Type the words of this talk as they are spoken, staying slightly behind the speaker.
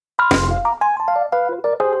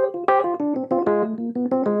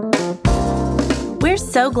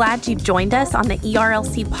So glad you've joined us on the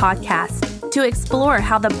ERLC podcast to explore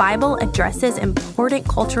how the Bible addresses important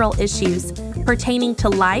cultural issues pertaining to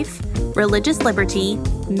life, religious liberty,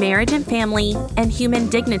 marriage and family, and human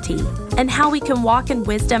dignity, and how we can walk in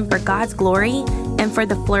wisdom for God's glory and for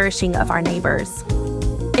the flourishing of our neighbors.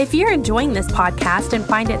 If you're enjoying this podcast and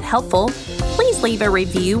find it helpful, please leave a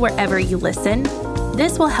review wherever you listen.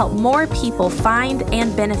 This will help more people find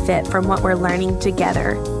and benefit from what we're learning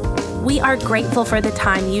together. We are grateful for the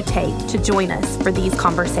time you take to join us for these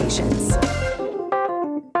conversations.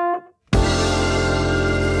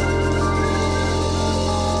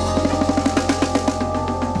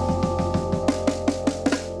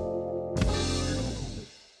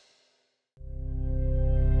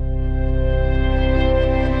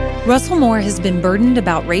 Russell Moore has been burdened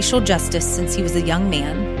about racial justice since he was a young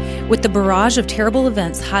man. With the barrage of terrible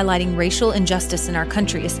events highlighting racial injustice in our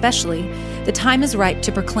country especially, the time is ripe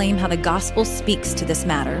to proclaim how the gospel speaks to this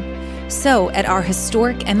matter. So, at our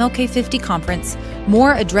historic MLK 50 conference,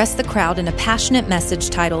 Moore addressed the crowd in a passionate message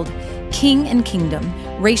titled, King and Kingdom,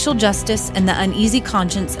 Racial Justice and the Uneasy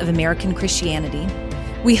Conscience of American Christianity.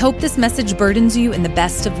 We hope this message burdens you in the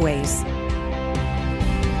best of ways.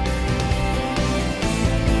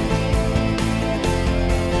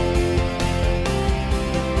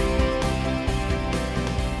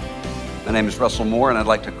 My name is Russell Moore, and I'd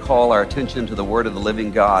like to call our attention to the Word of the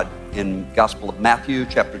living God in Gospel of Matthew,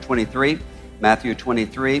 chapter 23. Matthew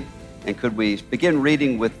 23, and could we begin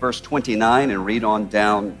reading with verse 29 and read on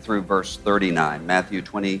down through verse 39? Matthew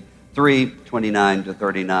 23, 29 to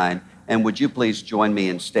 39. And would you please join me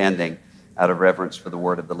in standing out of reverence for the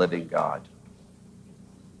Word of the living God?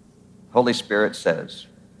 Holy Spirit says,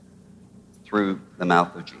 through the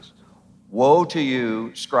mouth of Jesus, "Woe to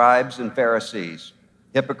you, scribes and Pharisees,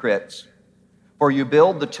 hypocrites! For you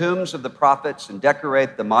build the tombs of the prophets and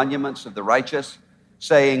decorate the monuments of the righteous,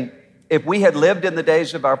 saying, if we had lived in the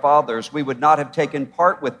days of our fathers, we would not have taken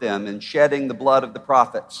part with them in shedding the blood of the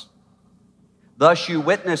prophets. Thus you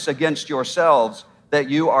witness against yourselves that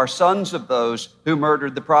you are sons of those who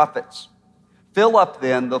murdered the prophets. Fill up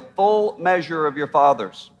then the full measure of your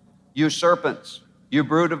fathers. You serpents, you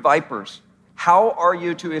brood of vipers, how are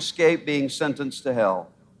you to escape being sentenced to hell?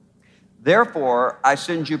 Therefore, I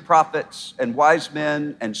send you prophets and wise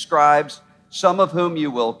men and scribes, some of whom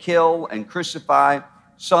you will kill and crucify,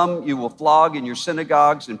 some you will flog in your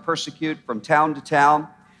synagogues and persecute from town to town,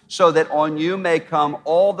 so that on you may come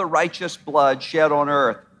all the righteous blood shed on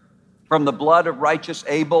earth, from the blood of righteous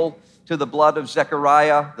Abel to the blood of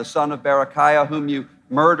Zechariah, the son of Berechiah, whom you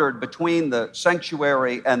murdered between the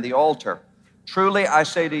sanctuary and the altar. Truly, I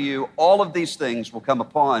say to you, all of these things will come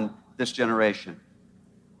upon this generation.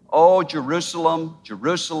 Oh, Jerusalem,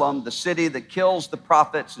 Jerusalem, the city that kills the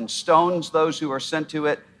prophets and stones those who are sent to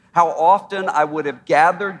it, how often I would have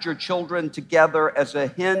gathered your children together as a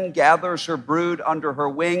hen gathers her brood under her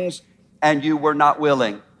wings, and you were not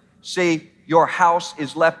willing. See, your house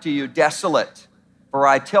is left to you desolate, for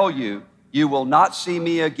I tell you, you will not see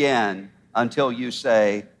me again until you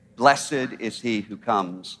say, blessed is he who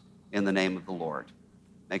comes in the name of the Lord.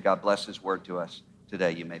 May God bless his word to us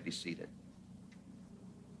today. You may be seated.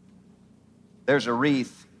 There's a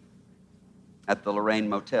wreath at the Lorraine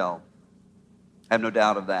Motel. I have no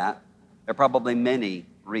doubt of that. There are probably many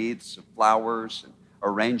wreaths of flowers and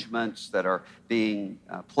arrangements that are being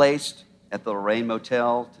placed at the Lorraine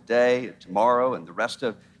Motel today, and tomorrow, and the rest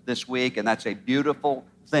of this week, and that's a beautiful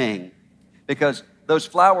thing because those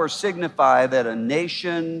flowers signify that a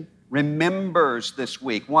nation remembers this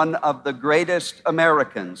week one of the greatest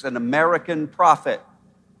Americans, an American prophet,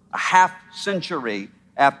 a half century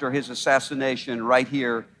after his assassination right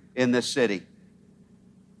here in this city.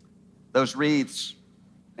 Those wreaths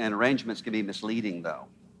and arrangements can be misleading, though,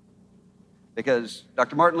 because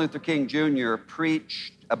Dr. Martin Luther King Jr.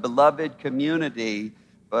 preached a beloved community,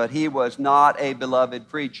 but he was not a beloved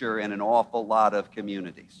preacher in an awful lot of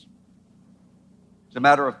communities. As a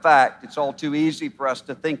matter of fact, it's all too easy for us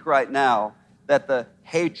to think right now that the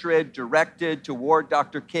hatred directed toward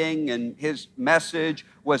Dr. King and his message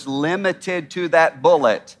was limited to that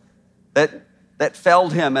bullet that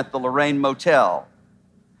felled him at the Lorraine Motel.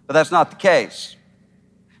 But that's not the case.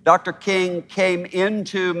 Dr. King came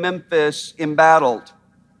into Memphis embattled.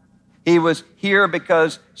 He was here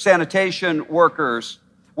because sanitation workers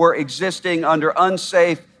were existing under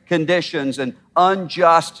unsafe conditions and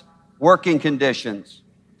unjust working conditions.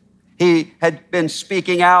 He had been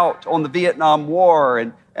speaking out on the Vietnam War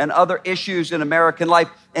and other issues in American life,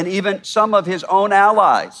 and even some of his own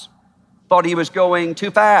allies thought he was going too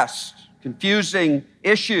fast, confusing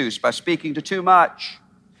issues by speaking to too much.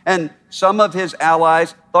 And some of his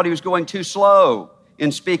allies thought he was going too slow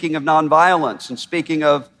in speaking of nonviolence and speaking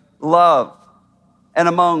of love. And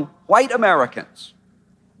among white Americans,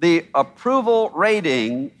 the approval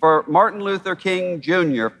rating for Martin Luther King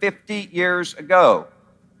Jr. 50 years ago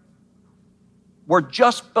were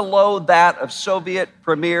just below that of Soviet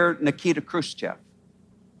Premier Nikita Khrushchev.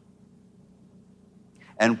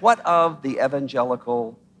 And what of the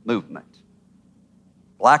evangelical movement?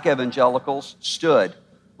 Black evangelicals stood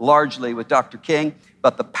largely with Dr. King,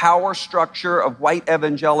 but the power structure of white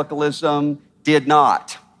evangelicalism did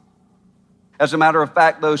not. As a matter of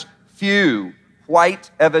fact, those few white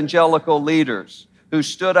evangelical leaders who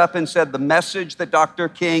stood up and said the message that Dr.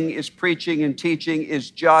 King is preaching and teaching is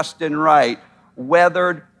just and right,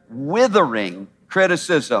 weathered withering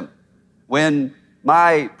criticism when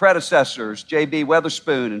my predecessors, J.B.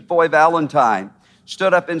 Weatherspoon and Foy Valentine,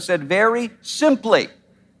 stood up and said very simply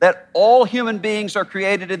that all human beings are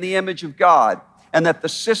created in the image of God and that the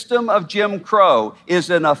system of Jim Crow is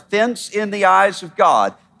an offense in the eyes of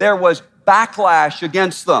God. There was backlash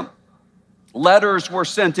against them. Letters were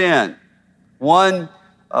sent in. One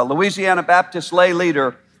Louisiana Baptist lay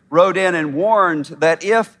leader wrote in and warned that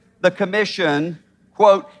if the commission,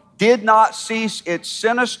 quote, did not cease its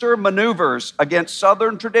sinister maneuvers against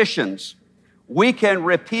Southern traditions, we can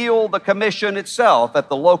repeal the commission itself at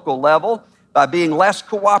the local level by being less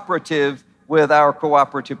cooperative with our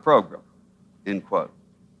cooperative program, end quote.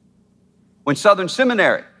 When Southern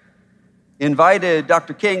Seminary invited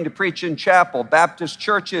Dr. King to preach in chapel, Baptist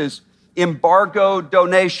churches embargoed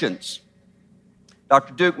donations.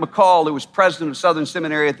 Dr. Duke McCall, who was president of Southern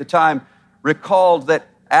Seminary at the time, recalled that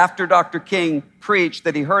after Dr. King preached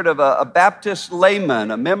that he heard of a Baptist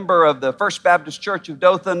layman, a member of the First Baptist Church of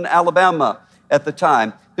Dothan, Alabama at the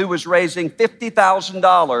time, who was raising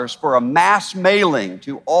 $50,000 for a mass mailing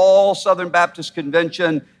to all Southern Baptist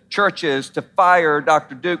Convention churches to fire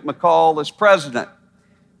Dr. Duke McCall as president.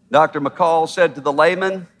 Dr. McCall said to the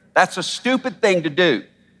layman, "That's a stupid thing to do.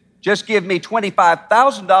 Just give me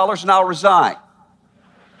 $25,000 and I'll resign."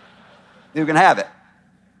 You can have it.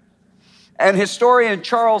 And historian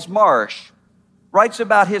Charles Marsh writes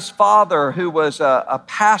about his father, who was a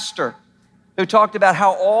pastor, who talked about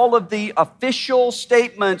how all of the official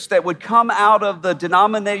statements that would come out of the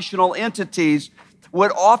denominational entities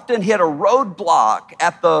would often hit a roadblock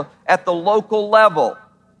at the local level.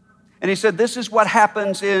 And he said, this is what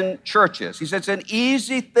happens in churches. He said, it's an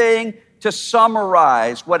easy thing to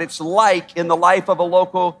summarize what it's like in the life of a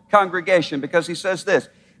local congregation, because he says this: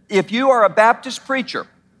 if you are a Baptist preacher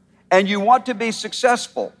and you want to be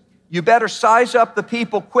successful, you better size up the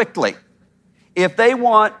people quickly. If they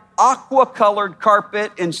want aqua-colored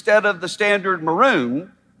carpet instead of the standard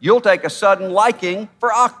maroon, you'll take a sudden liking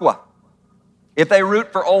for aqua. If they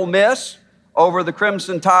root for Ole Miss over the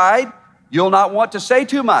Crimson Tide, you'll not want to say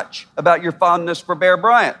too much about your fondness for Bear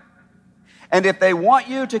Bryant. And if they want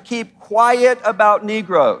you to keep quiet about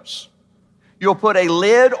Negroes, you'll put a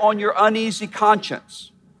lid on your uneasy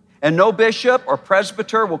conscience, and no bishop or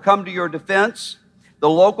presbyter will come to your defense. The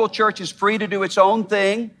local church is free to do its own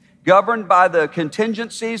thing, governed by the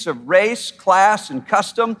contingencies of race, class, and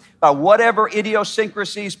custom, by whatever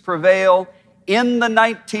idiosyncrasies prevail. In the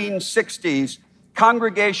 1960s,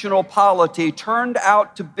 congregational polity turned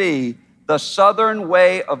out to be the Southern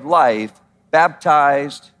way of life,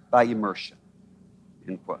 baptized by immersion,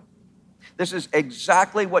 end quote. This is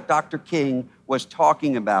exactly what Dr. King was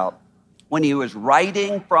talking about when he was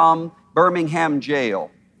writing from Birmingham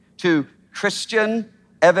jail to Christian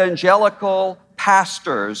evangelical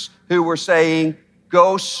pastors who were saying,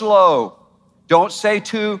 go slow, don't say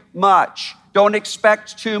too much, don't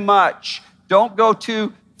expect too much, don't go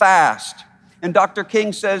too fast. And Dr.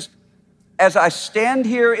 King says, as I stand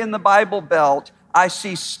here in the Bible Belt, I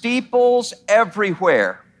see steeples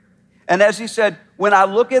everywhere. And as he said, when I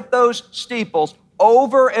look at those steeples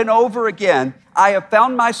over and over again, I have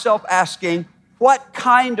found myself asking, what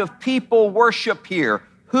kind of people worship here?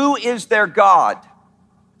 Who is their God?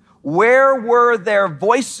 Where were their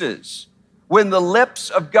voices when the lips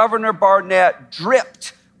of Governor Barnett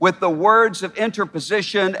dripped with the words of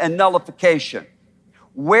interposition and nullification?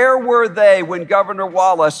 Where were they when Governor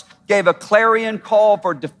Wallace gave a clarion call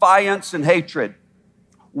for defiance and hatred?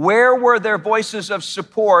 Where were their voices of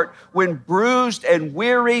support when bruised and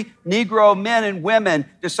weary Negro men and women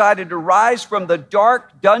decided to rise from the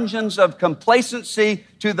dark dungeons of complacency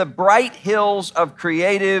to the bright hills of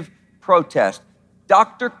creative protest?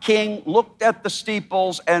 Dr. King looked at the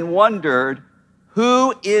steeples and wondered,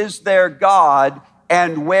 who is their God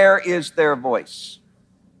and where is their voice?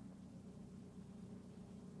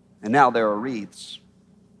 And now there are wreaths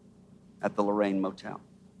at the Lorraine Motel.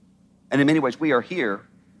 And in many ways, we are here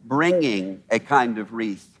bringing a kind of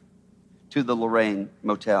wreath to the Lorraine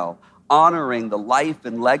Motel, honoring the life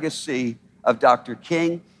and legacy of Dr.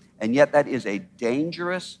 King, and yet that is a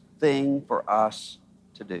dangerous thing for us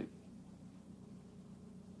to do.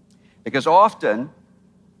 Because often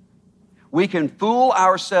we can fool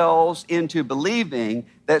ourselves into believing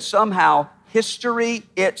that somehow history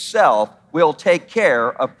itself will take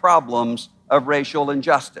care of problems of racial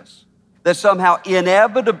injustice, that somehow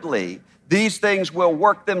inevitably these things will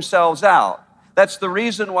work themselves out. That's the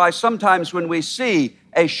reason why sometimes when we see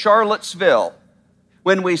a Charlottesville,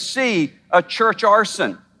 when we see a church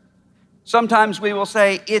arson, sometimes we will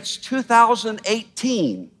say it's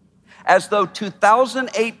 2018, as though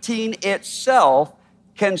 2018 itself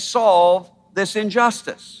can solve this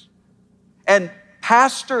injustice. And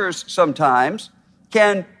pastors sometimes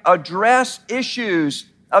can address issues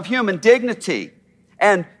of human dignity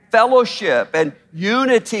and fellowship and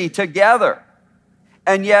unity together.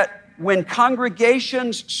 And yet, when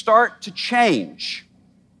congregations start to change,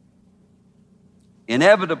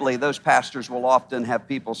 inevitably those pastors will often have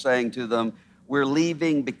people saying to them, we're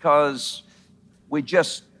leaving because we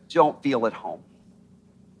just don't feel at home.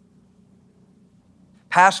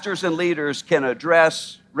 Pastors and leaders can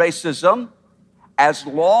address racism as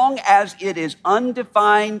long as it is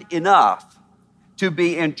undefined enough to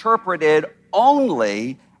be interpreted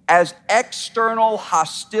only as external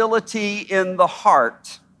hostility in the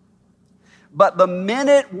heart. But the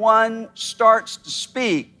minute one starts to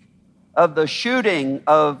speak of the shooting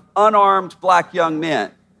of unarmed black young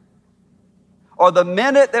men, or the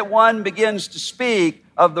minute that one begins to speak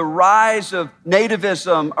of the rise of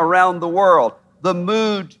nativism around the world, the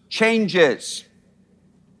mood changes.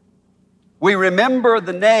 We remember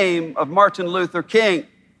the name of Martin Luther King,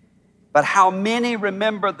 but how many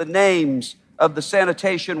remember the names of the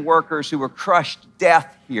sanitation workers who were crushed to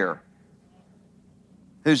death here,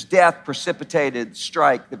 whose death precipitated the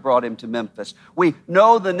strike that brought him to Memphis? We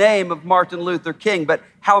know the name of Martin Luther King, but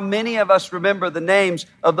how many of us remember the names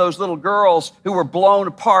of those little girls who were blown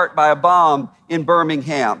apart by a bomb in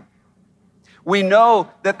Birmingham? We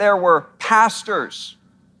know that there were pastors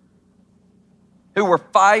who were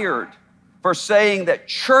fired for saying that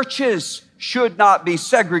churches should not be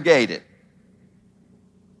segregated.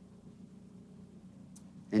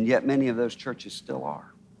 And yet many of those churches still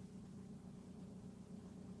are.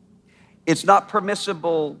 It's not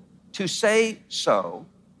permissible to say so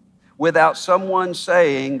without someone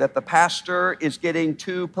saying that the pastor is getting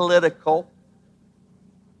too political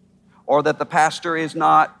or that the pastor is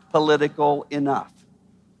not political enough.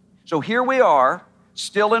 So here we are,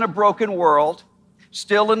 still in a broken world,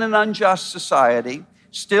 still in an unjust society,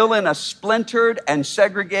 still in a splintered and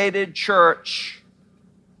segregated church,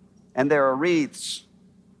 and there are wreaths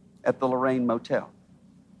at the Lorraine Motel.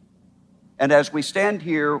 And as we stand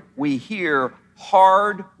here, we hear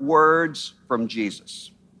hard words from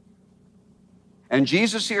Jesus. And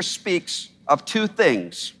Jesus here speaks of two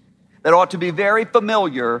things that ought to be very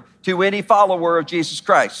familiar to any follower of Jesus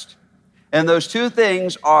Christ. And those two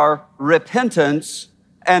things are repentance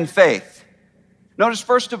and faith. Notice,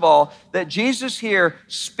 first of all, that Jesus here,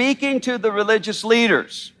 speaking to the religious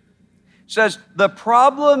leaders, says, the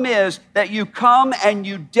problem is that you come and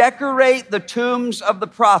you decorate the tombs of the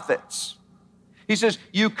prophets. He says,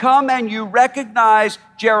 you come and you recognize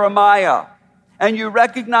Jeremiah, and you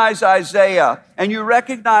recognize Isaiah, and you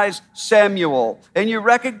recognize Samuel, and you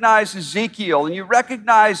recognize Ezekiel, and you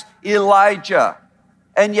recognize Elijah.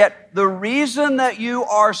 And yet the reason that you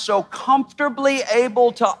are so comfortably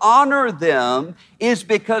able to honor them is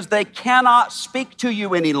because they cannot speak to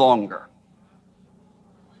you any longer.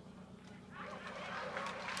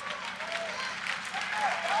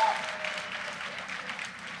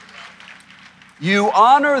 You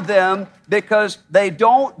honor them because they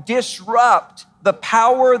don't disrupt the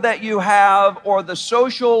power that you have or the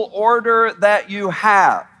social order that you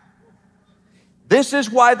have. This is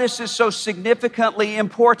why this is so significantly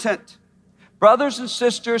important. Brothers and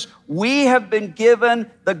sisters, we have been given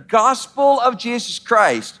the gospel of Jesus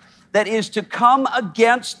Christ that is to come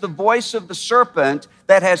against the voice of the serpent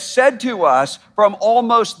that has said to us from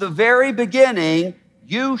almost the very beginning,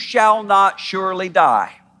 you shall not surely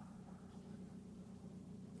die.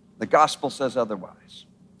 The gospel says otherwise.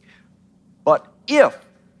 But if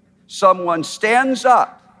someone stands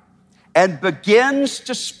up and begins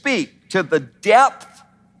to speak to the depth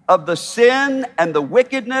of the sin and the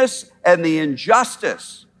wickedness and the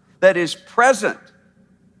injustice that is present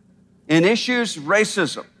in issues of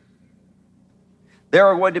racism, there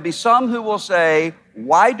are going to be some who will say,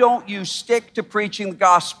 why don't you stick to preaching the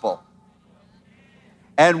gospel?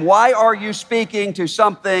 And why are you speaking to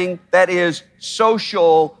something that is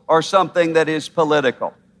social or something that is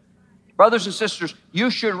political? Brothers and sisters,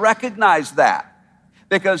 you should recognize that,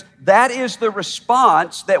 because that is the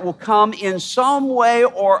response that will come in some way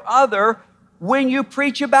or other when you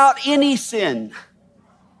preach about any sin.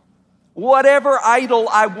 Whatever idol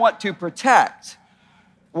I want to protect,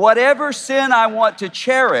 whatever sin I want to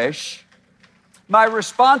cherish, my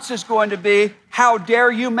response is going to be, how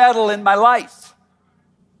dare you meddle in my life?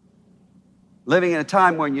 Living in a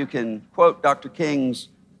time when you can quote Dr. King's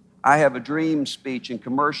 "I Have a Dream" speech in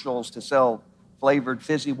commercials to sell flavored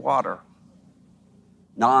fizzy water,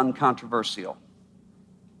 non-controversial.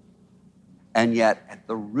 And yet, at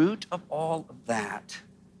the root of all of that,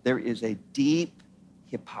 there is a deep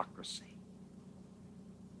hypocrisy.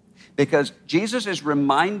 Because Jesus is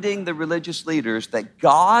reminding the religious leaders that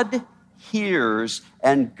God hears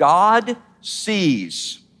and God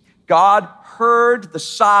sees. God heard the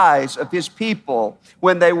sighs of his people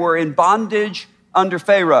when they were in bondage under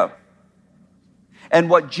Pharaoh. And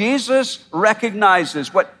what Jesus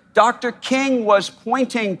recognizes, what Dr. King was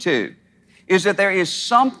pointing to, is that there is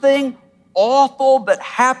something awful that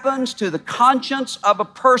happens to the conscience of a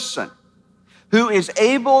person who is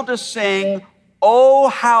able to sing, "Oh,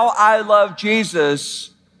 how I love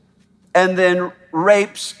Jesus," and then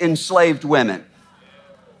rapes enslaved women.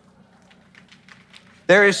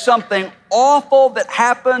 There is something awful that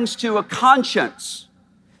happens to a conscience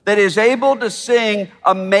that is able to sing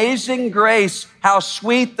 "Amazing Grace, how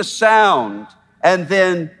sweet the sound," and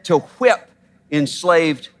then to whip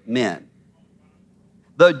enslaved men.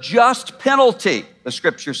 The just penalty, the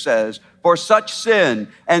scripture says, for such sin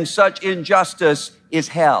and such injustice is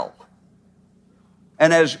hell.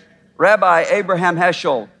 And as Rabbi Abraham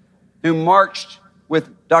Heschel, who marched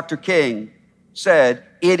with Dr. King, said,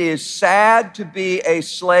 it is sad to be a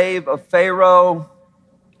slave of Pharaoh,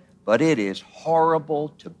 but it is horrible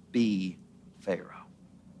to be Pharaoh.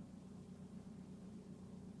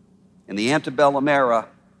 In the antebellum era,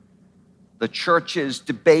 the churches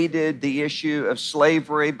debated the issue of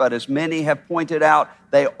slavery, but as many have pointed out,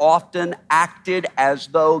 they often acted as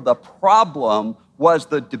though the problem was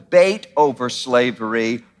the debate over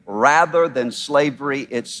slavery rather than slavery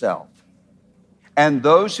itself. And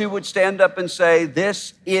those who would stand up and say,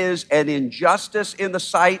 this is an injustice in the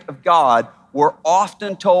sight of God, were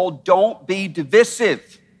often told, don't be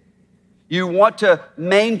divisive. You want to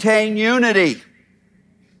maintain unity.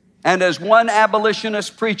 And as one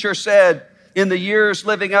abolitionist preacher said in the years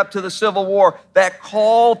living up to the Civil War, that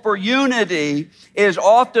call for unity is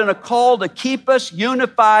often a call to keep us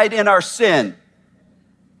unified in our sin.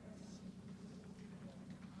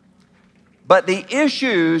 But the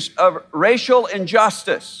issues of racial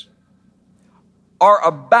injustice are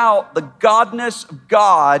about the godness of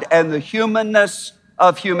God and the humanness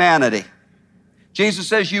of humanity. Jesus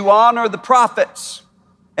says, you honor the prophets,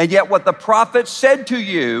 and yet what the prophets said to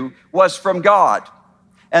you was from God.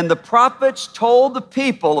 And the prophets told the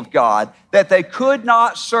people of God that they could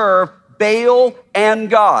not serve Baal and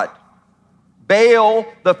God. Baal,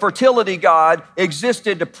 the fertility god,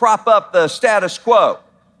 existed to prop up the status quo,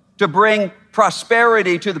 to bring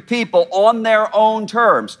prosperity to the people on their own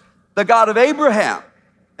terms. The God of Abraham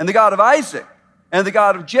and the God of Isaac and the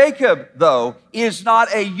God of Jacob, though, is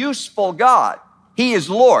not a useful God. He is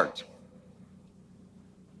Lord.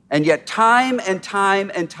 And yet time and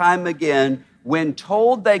time and time again, when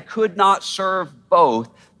told they could not serve both,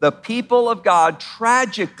 the people of God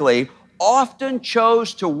tragically often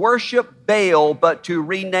chose to worship Baal, but to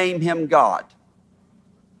rename him God.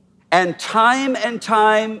 And time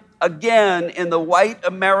again in the white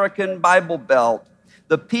American Bible Belt,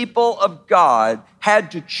 the people of God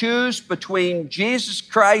had to choose between Jesus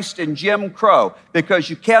Christ and Jim Crow, because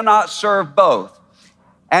you cannot serve both.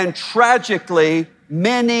 And tragically,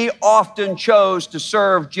 many often chose to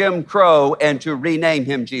serve Jim Crow and to rename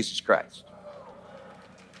him Jesus Christ.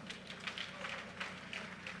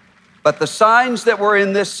 But the signs that were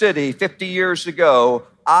in this city 50 years ago,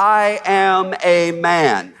 I am a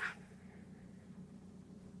man,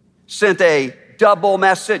 sent a double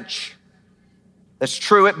message that's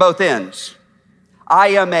true at both ends. I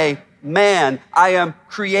am a man. I am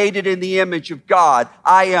created in the image of God.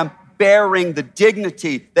 I am bearing the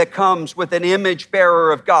dignity that comes with an image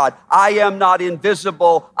bearer of God. I am not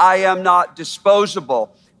invisible. I am not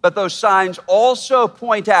disposable. But those signs also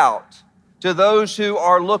point out to those who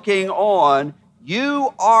are looking on,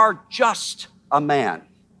 you are just a man.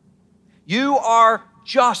 You are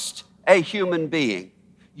just a human being.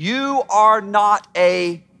 You are not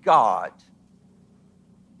a God.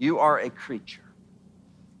 You are a creature.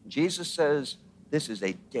 Jesus says this is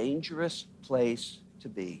a dangerous place to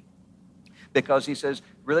be. Because he says,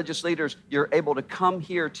 religious leaders, you're able to come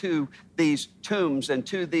here to these tombs and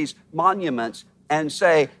to these monuments and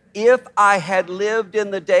say, if I had lived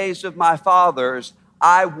in the days of my fathers,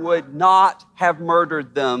 I would not have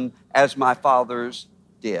murdered them as my fathers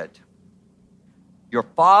did. Your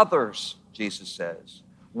fathers, Jesus says,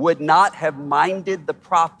 would not have minded the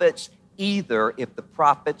prophets either if the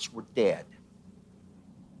prophets were dead.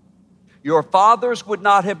 Your fathers would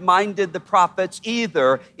not have minded the prophets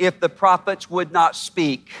either if the prophets would not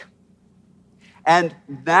speak. And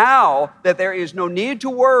now that there is no need to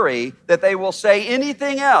worry that they will say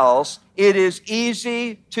anything else, it is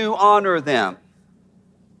easy to honor them.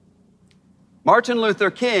 Martin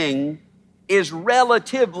Luther King is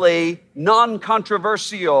relatively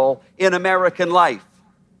non-controversial in American life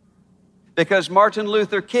because Martin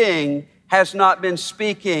Luther King has not been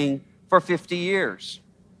speaking for 50 years.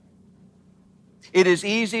 It is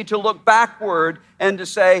easy to look backward and to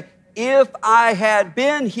say, if I had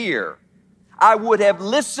been here, I would have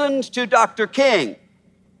listened to Dr. King,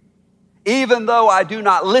 even though I do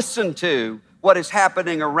not listen to what is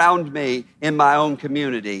happening around me in my own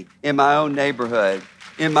community, in my own neighborhood,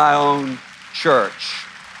 in my own church.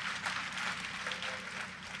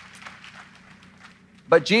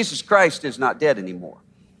 But Jesus Christ is not dead anymore.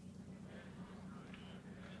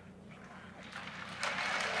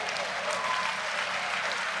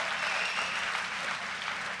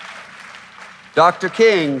 Dr.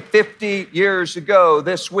 King, 50 years ago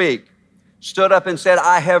this week, stood up and said,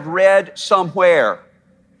 I have read somewhere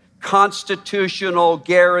constitutional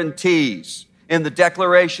guarantees in the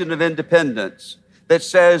Declaration of Independence that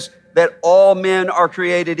says that all men are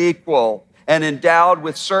created equal and endowed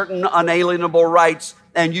with certain unalienable rights,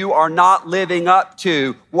 and you are not living up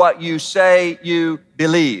to what you say you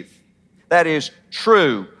believe. That is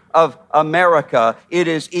true of America. It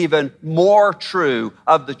is even more true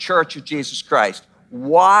of the Church of Jesus Christ.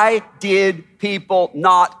 Why did people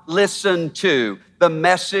not listen to the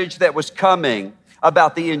message that was coming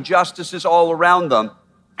about the injustices all around them?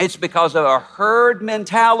 It's because of a herd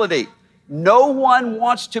mentality. No one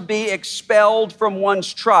wants to be expelled from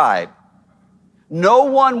one's tribe. No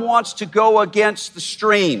one wants to go against the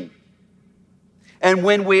stream. And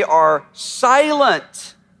when we are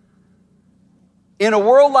silent in a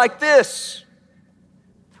world like this,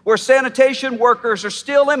 where sanitation workers are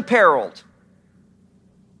still imperiled,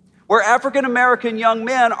 where African American young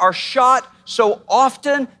men are shot so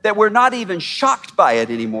often that we're not even shocked by it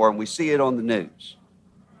anymore and we see it on the news.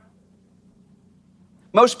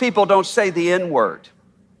 Most people don't say the N-word.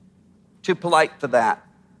 Too polite for that.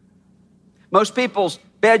 Most people's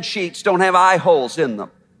bed sheets don't have eye holes in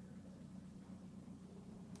them.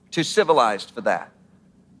 Too civilized for that.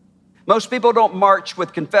 Most people don't march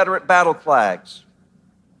with Confederate battle flags.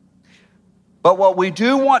 But what we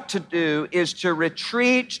do want to do is to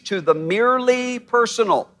retreat to the merely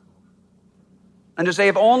personal and to say,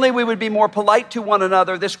 if only we would be more polite to one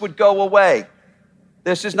another, this would go away.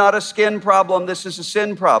 This is not a skin problem, this is a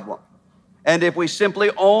sin problem. And if we simply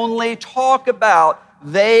only talk about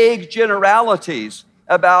vague generalities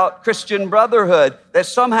about Christian brotherhood, that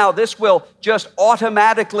somehow this will just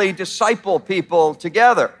automatically disciple people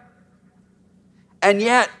together. And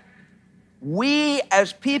yet, we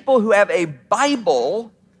as people who have a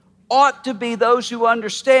Bible ought to be those who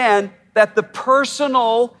understand that the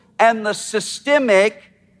personal and the systemic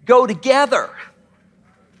go together.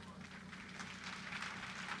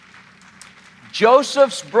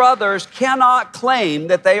 Joseph's brothers cannot claim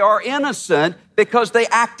that they are innocent because they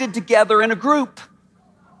acted together in a group.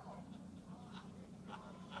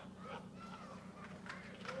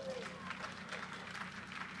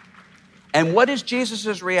 And what is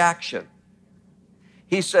Jesus' reaction?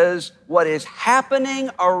 He says, what is happening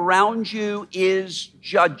around you is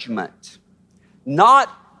judgment. Not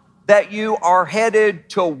that you are headed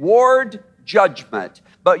toward judgment,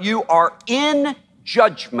 but you are in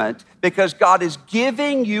judgment because God is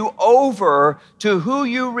giving you over to who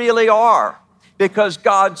you really are. Because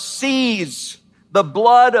God sees the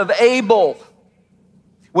blood of Abel.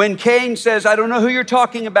 When Cain says, I don't know who you're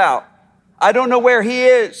talking about. I don't know where he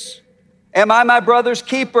is. Am I my brother's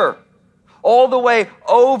keeper? All the way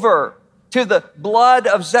over to the blood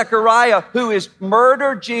of Zechariah, who is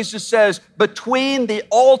murdered, Jesus says, between the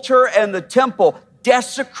altar and the temple,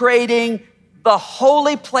 desecrating the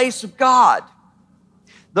holy place of God.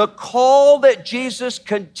 The call that Jesus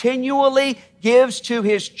continually gives to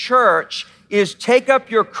his church is take up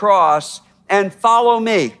your cross and follow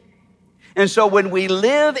me. And so when we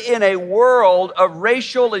live in a world of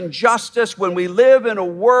racial injustice, when we live in a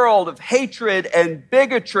world of hatred and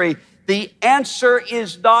bigotry, The answer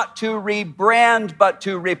is not to rebrand, but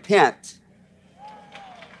to repent.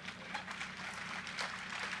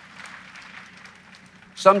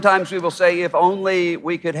 Sometimes we will say, if only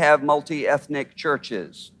we could have multi-ethnic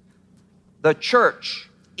churches. The church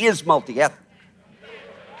is multi-ethnic.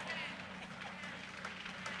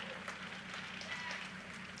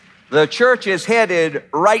 The church is headed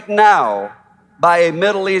right now by a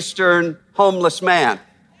Middle Eastern homeless man.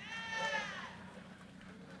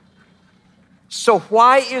 So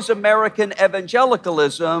why is American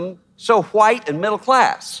evangelicalism so white and middle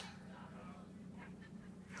class?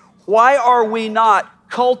 Why are we not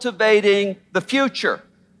cultivating the future?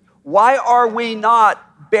 Why are we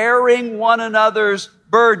not bearing one another's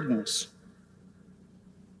burdens?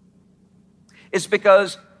 It's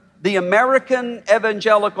because the American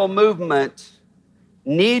evangelical movement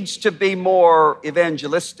needs to be more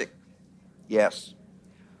evangelistic, yes.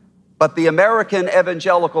 But the American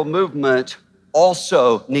evangelical movement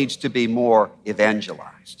also needs to be more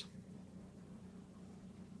evangelized.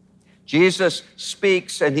 Jesus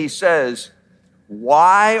speaks and he says,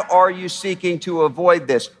 why are you seeking to avoid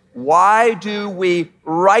this? Why do we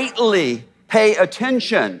rightly pay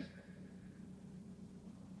attention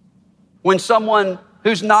when someone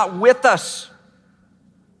who's not with us,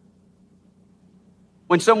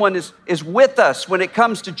 when someone is with us when it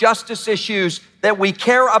comes to justice issues that we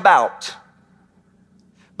care about,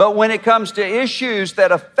 but when it comes to issues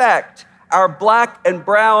that affect our black and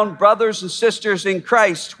brown brothers and sisters in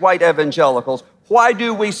Christ, white evangelicals, why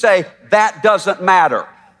do we say that doesn't matter?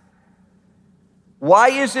 Why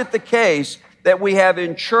is it the case that we have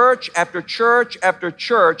in church after church after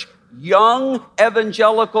church young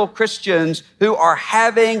evangelical Christians who are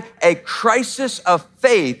having a crisis of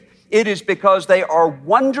faith? It is because they are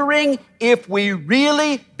wondering if we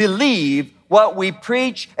really believe what we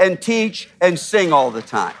preach and teach and sing all the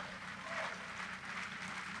time.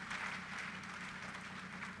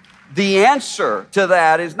 The answer to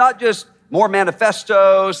that is not just more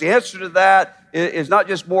manifestos. The answer to that is not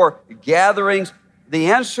just more gatherings. The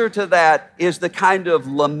answer to that is the kind of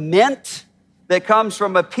lament that comes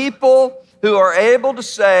from a people who are able to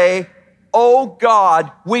say, oh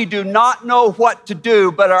God, we do not know what to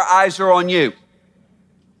do, but our eyes are on you.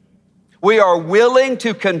 We are willing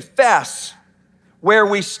to confess where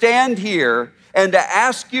we stand here and to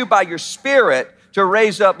ask you by your Spirit to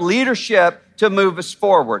raise up leadership to move us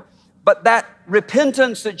forward. But that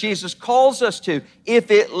repentance that Jesus calls us to,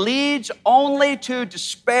 if it leads only to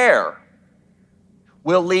despair,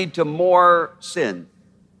 will lead to more sin.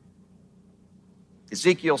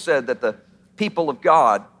 Ezekiel said that the people of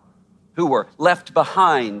God who were left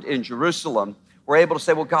behind in Jerusalem were able to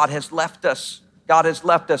say, well, God has left us. God has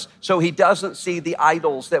left us. So he doesn't see the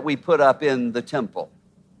idols that we put up in the temple.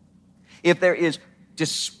 If there is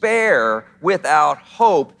despair without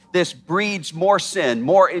hope, this breeds more sin,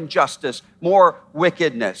 more injustice, more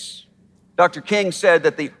wickedness. Dr. King said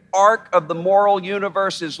that the arc of the moral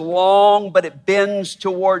universe is long, but it bends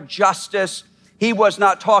toward justice. He was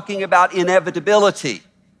not talking about inevitability.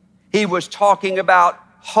 He was talking about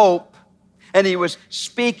hope. And he was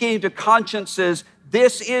speaking to consciences.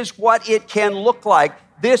 This is what it can look like.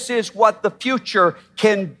 This is what the future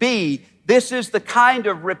can be. This is the kind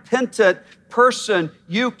of repentant person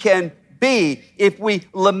you can be if we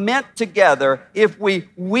lament together, if we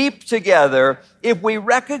weep together, if we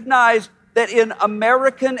recognize that in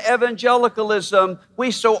American evangelicalism,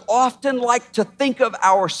 we so often like to think of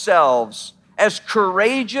ourselves as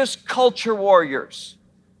courageous culture warriors.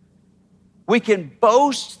 We can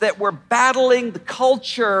boast that we're battling the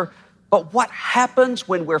culture, but what happens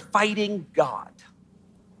when we're fighting God?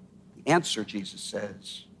 The answer, Jesus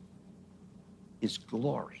says, is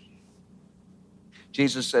glory.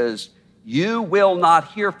 Jesus says, you will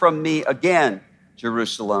not hear from me again,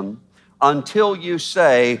 Jerusalem, until you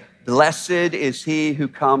say, blessed is he who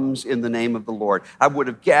comes in the name of the Lord. I would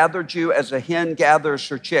have gathered you as a hen gathers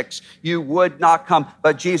her chicks. You would not come.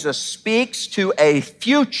 But Jesus speaks to a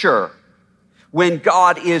future when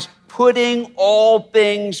God is putting all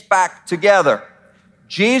things back together.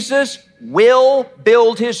 Jesus will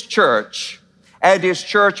build his church, and his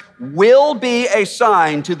church will be a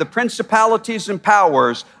sign to the principalities and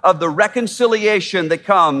powers of the reconciliation that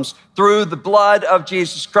comes through the blood of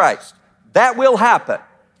Jesus Christ. That will happen.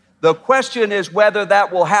 The question is whether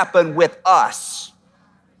that will happen with us.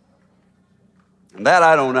 And that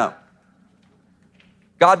I don't know.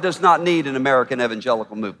 God does not need an American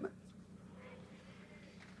evangelical movement.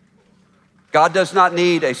 God does not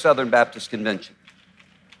need a Southern Baptist convention.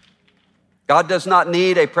 God does not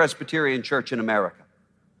need a Presbyterian church in America.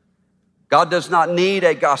 God does not need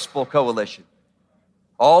a gospel coalition.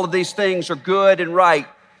 All of these things are good and right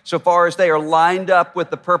so far as they are lined up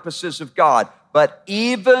with the purposes of God. But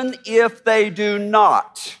even if they do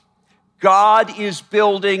not, God is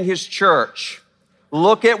building his church.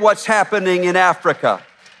 Look at what's happening in Africa.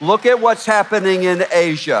 Look at what's happening in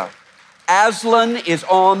Asia. Aslan is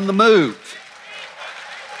on the move.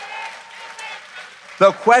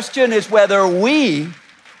 The question is whether we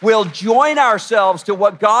will join ourselves to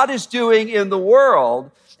what God is doing in the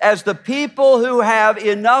world as the people who have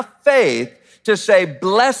enough faith to say,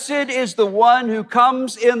 blessed is the one who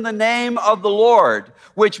comes in the name of the Lord,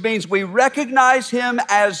 which means we recognize him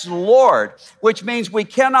as Lord, which means we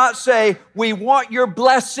cannot say, we want your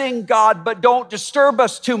blessing, God, but don't disturb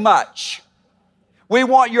us too much. We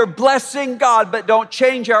want your blessing, God, but don't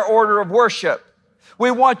change our order of worship. We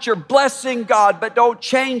want your blessing, God, but don't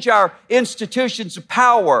change our institutions of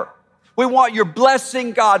power. We want your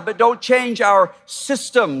blessing, God, but don't change our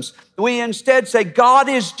systems. We instead say, God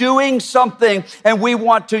is doing something, and we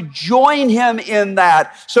want to join him in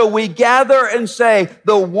that. So we gather and say,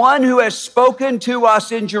 the one who has spoken to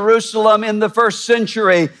us in Jerusalem in the first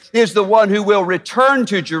century is the one who will return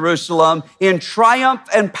to Jerusalem in triumph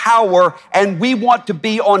and power, and we want to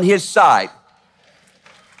be on his side.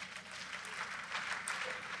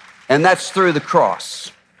 And that's through the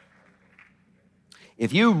cross.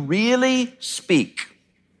 If you really speak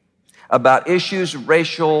about issues of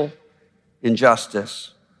racial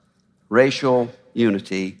injustice, racial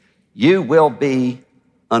unity, you will be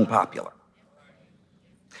unpopular.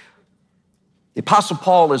 The Apostle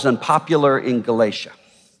Paul is unpopular in Galatia,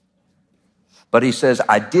 but he says,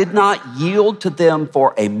 I did not yield to them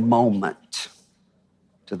for a moment,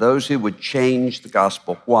 to those who would change the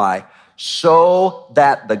gospel. Why? So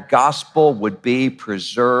that the gospel would be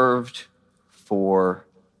preserved for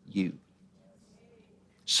you.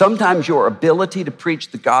 Sometimes your ability to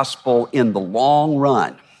preach the gospel in the long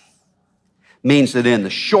run means that in the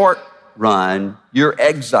short run, you're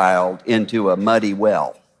exiled into a muddy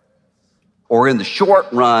well. Or in the short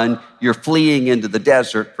run, you're fleeing into the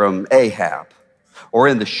desert from Ahab. Or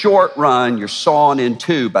in the short run, you're sawn in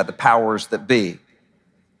two by the powers that be.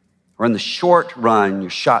 Or in the short run, you're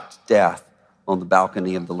shot to death on the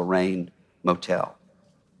balcony of the Lorraine Motel.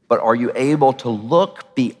 But are you able to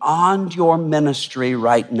look beyond your ministry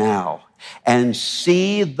right now and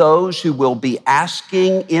see those who will be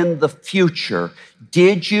asking in the future,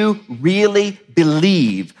 did you really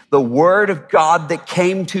believe the word of God that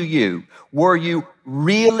came to you? Were you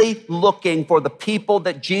really looking for the people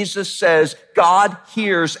that Jesus says God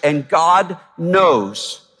hears and God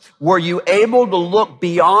knows? Were you able to look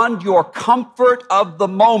beyond your comfort of the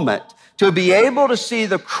moment to be able to see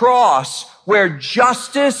the cross where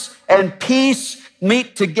justice and peace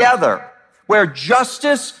meet together, where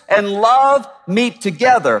justice and love meet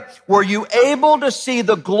together? Were you able to see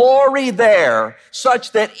the glory there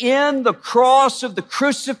such that in the cross of the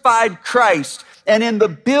crucified Christ and in the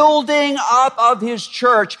building up of his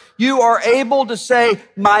church, you are able to say,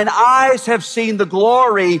 mine eyes have seen the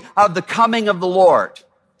glory of the coming of the Lord,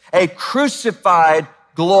 a crucified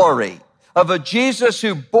glory of a Jesus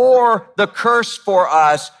who bore the curse for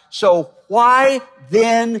us. So why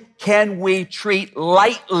then can we treat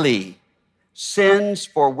lightly sins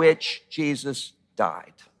for which Jesus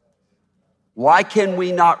died? Why can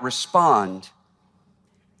we not respond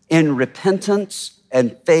in repentance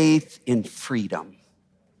and faith in freedom?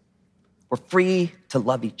 We're free to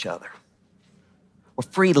love each other. We're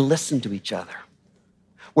free to listen to each other.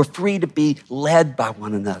 We're free to be led by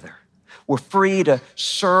one another. We're free to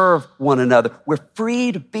serve one another. We're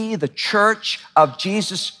free to be the church of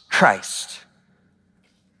Jesus Christ.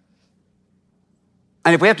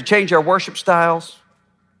 And if we have to change our worship styles,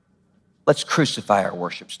 let's crucify our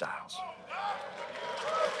worship styles.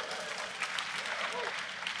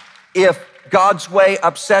 If God's way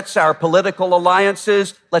upsets our political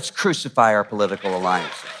alliances, let's crucify our political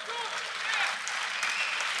alliances.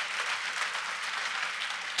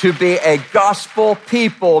 To be a gospel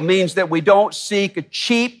people means that we don't seek a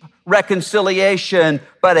cheap reconciliation,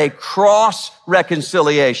 but a cross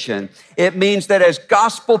reconciliation. It means that as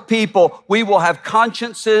gospel people, we will have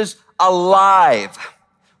consciences alive.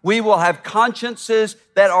 We will have consciences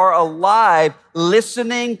that are alive,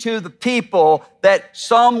 listening to the people that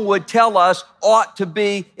some would tell us ought to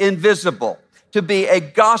be invisible. To be a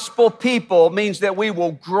gospel people means that we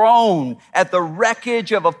will groan at the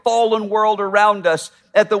wreckage of a fallen world around us,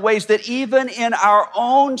 at the ways that even in our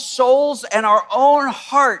own souls and our own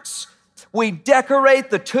hearts, we decorate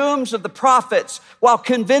the tombs of the prophets while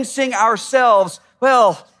convincing ourselves,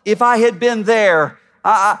 well, if I had been there,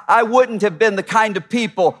 I wouldn't have been the kind of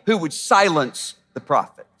people who would silence the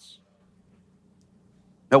prophets.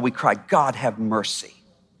 No, we cry, God, have mercy.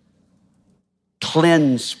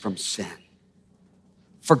 Cleanse from sin.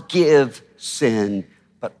 Forgive sin,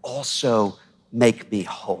 but also make me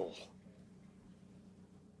whole.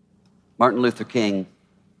 Martin Luther King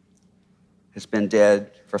has been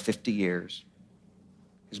dead for 50 years.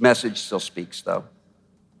 His message still speaks, though.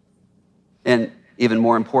 And even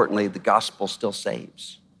more importantly, the gospel still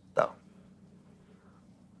saves, though.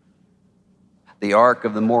 The arc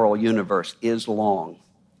of the moral universe is long,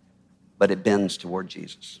 but it bends toward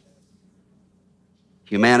Jesus.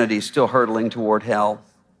 Humanity is still hurtling toward hell,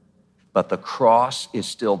 but the cross is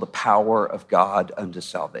still the power of God unto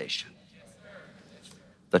salvation.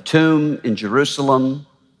 The tomb in Jerusalem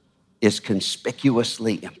is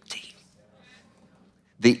conspicuously empty.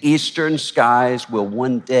 The eastern skies will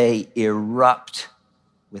one day erupt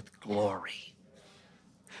with glory.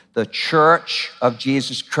 The church of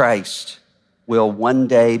Jesus Christ will one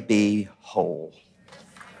day be whole.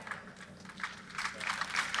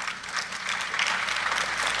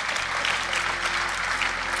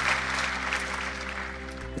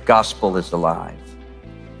 The gospel is alive.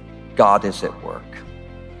 God is at work.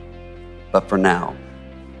 But for now,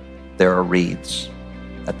 there are wreaths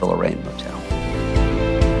at the Lorraine Motel.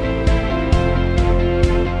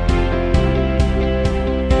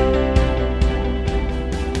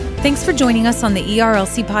 Thanks for joining us on the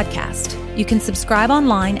ERLC podcast. You can subscribe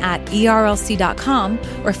online at erlc.com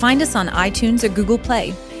or find us on iTunes or Google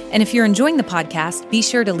Play. And if you're enjoying the podcast, be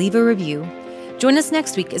sure to leave a review. Join us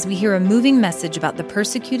next week as we hear a moving message about the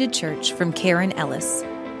persecuted church from Karen Ellis.